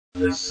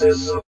This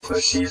is a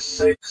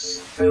Pushysix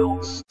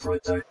Films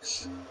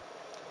production.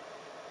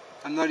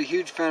 I'm not a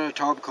huge fan of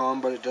TopCon,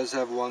 but it does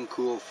have one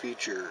cool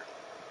feature.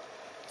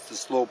 It's the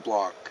slope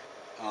block.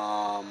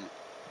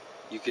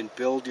 You can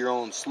build your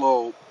own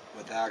slope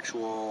with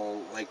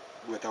actual,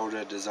 without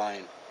a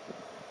design.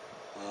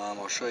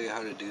 I'll show you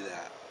how to do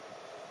that.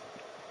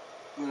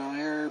 Go down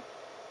here,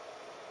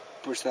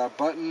 push that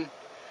button.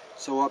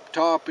 So up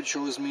top it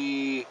shows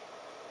me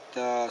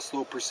the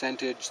slope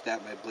percentage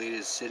that my blade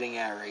is sitting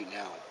at right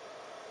now.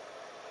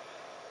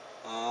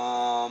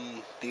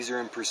 These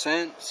are in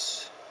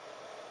percents.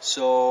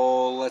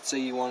 So let's say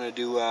you want to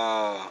do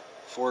a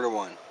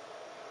 4:1.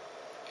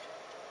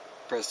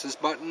 Press this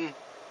button,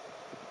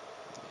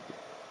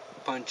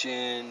 punch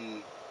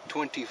in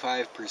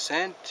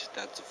 25%,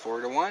 that's a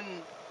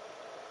 4:1.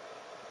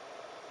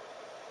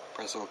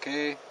 Press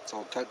OK. It's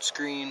all touch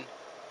screen.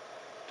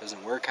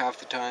 Doesn't work half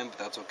the time, but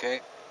that's okay.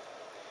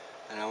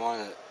 And I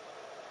want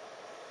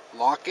to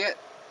lock it.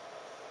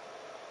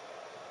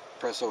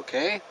 Press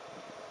OK.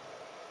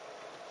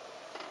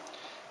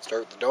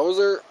 Start the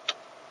dozer.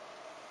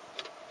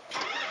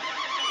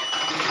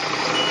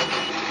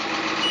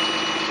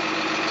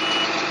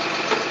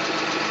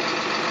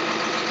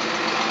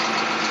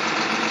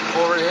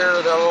 Over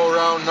here, that little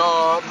round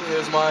knob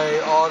is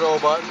my auto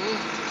button.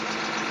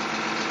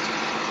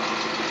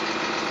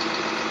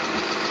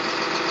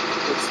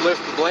 Let's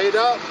lift the blade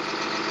up.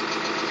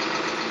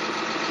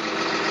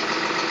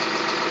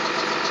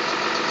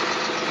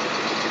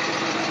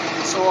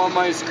 So on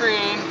my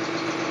screen,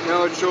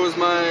 now it shows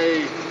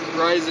my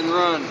rise and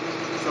run.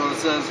 So it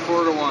says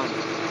 4:1.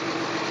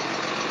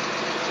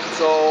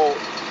 So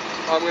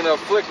I'm going to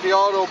flick the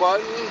auto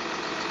button,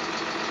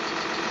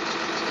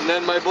 and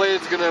then my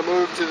blade's going to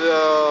move to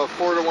the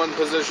 4:1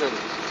 position.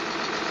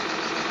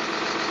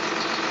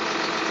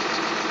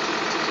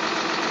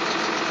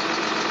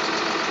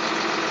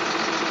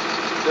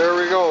 There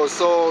we go.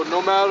 So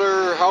no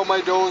matter how my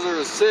dozer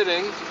is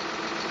sitting,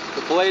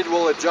 the blade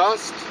will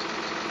adjust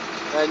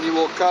and you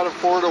will cut a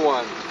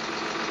 4:1.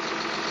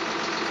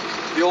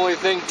 The only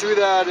thing to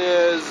that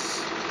is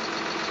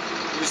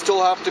you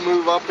still have to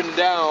move up and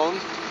down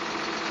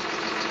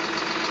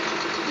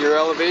your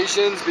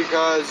elevations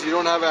because you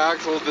don't have an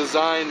actual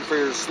design for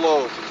your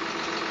slope.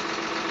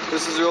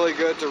 This is really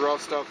good to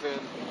rough stuff in.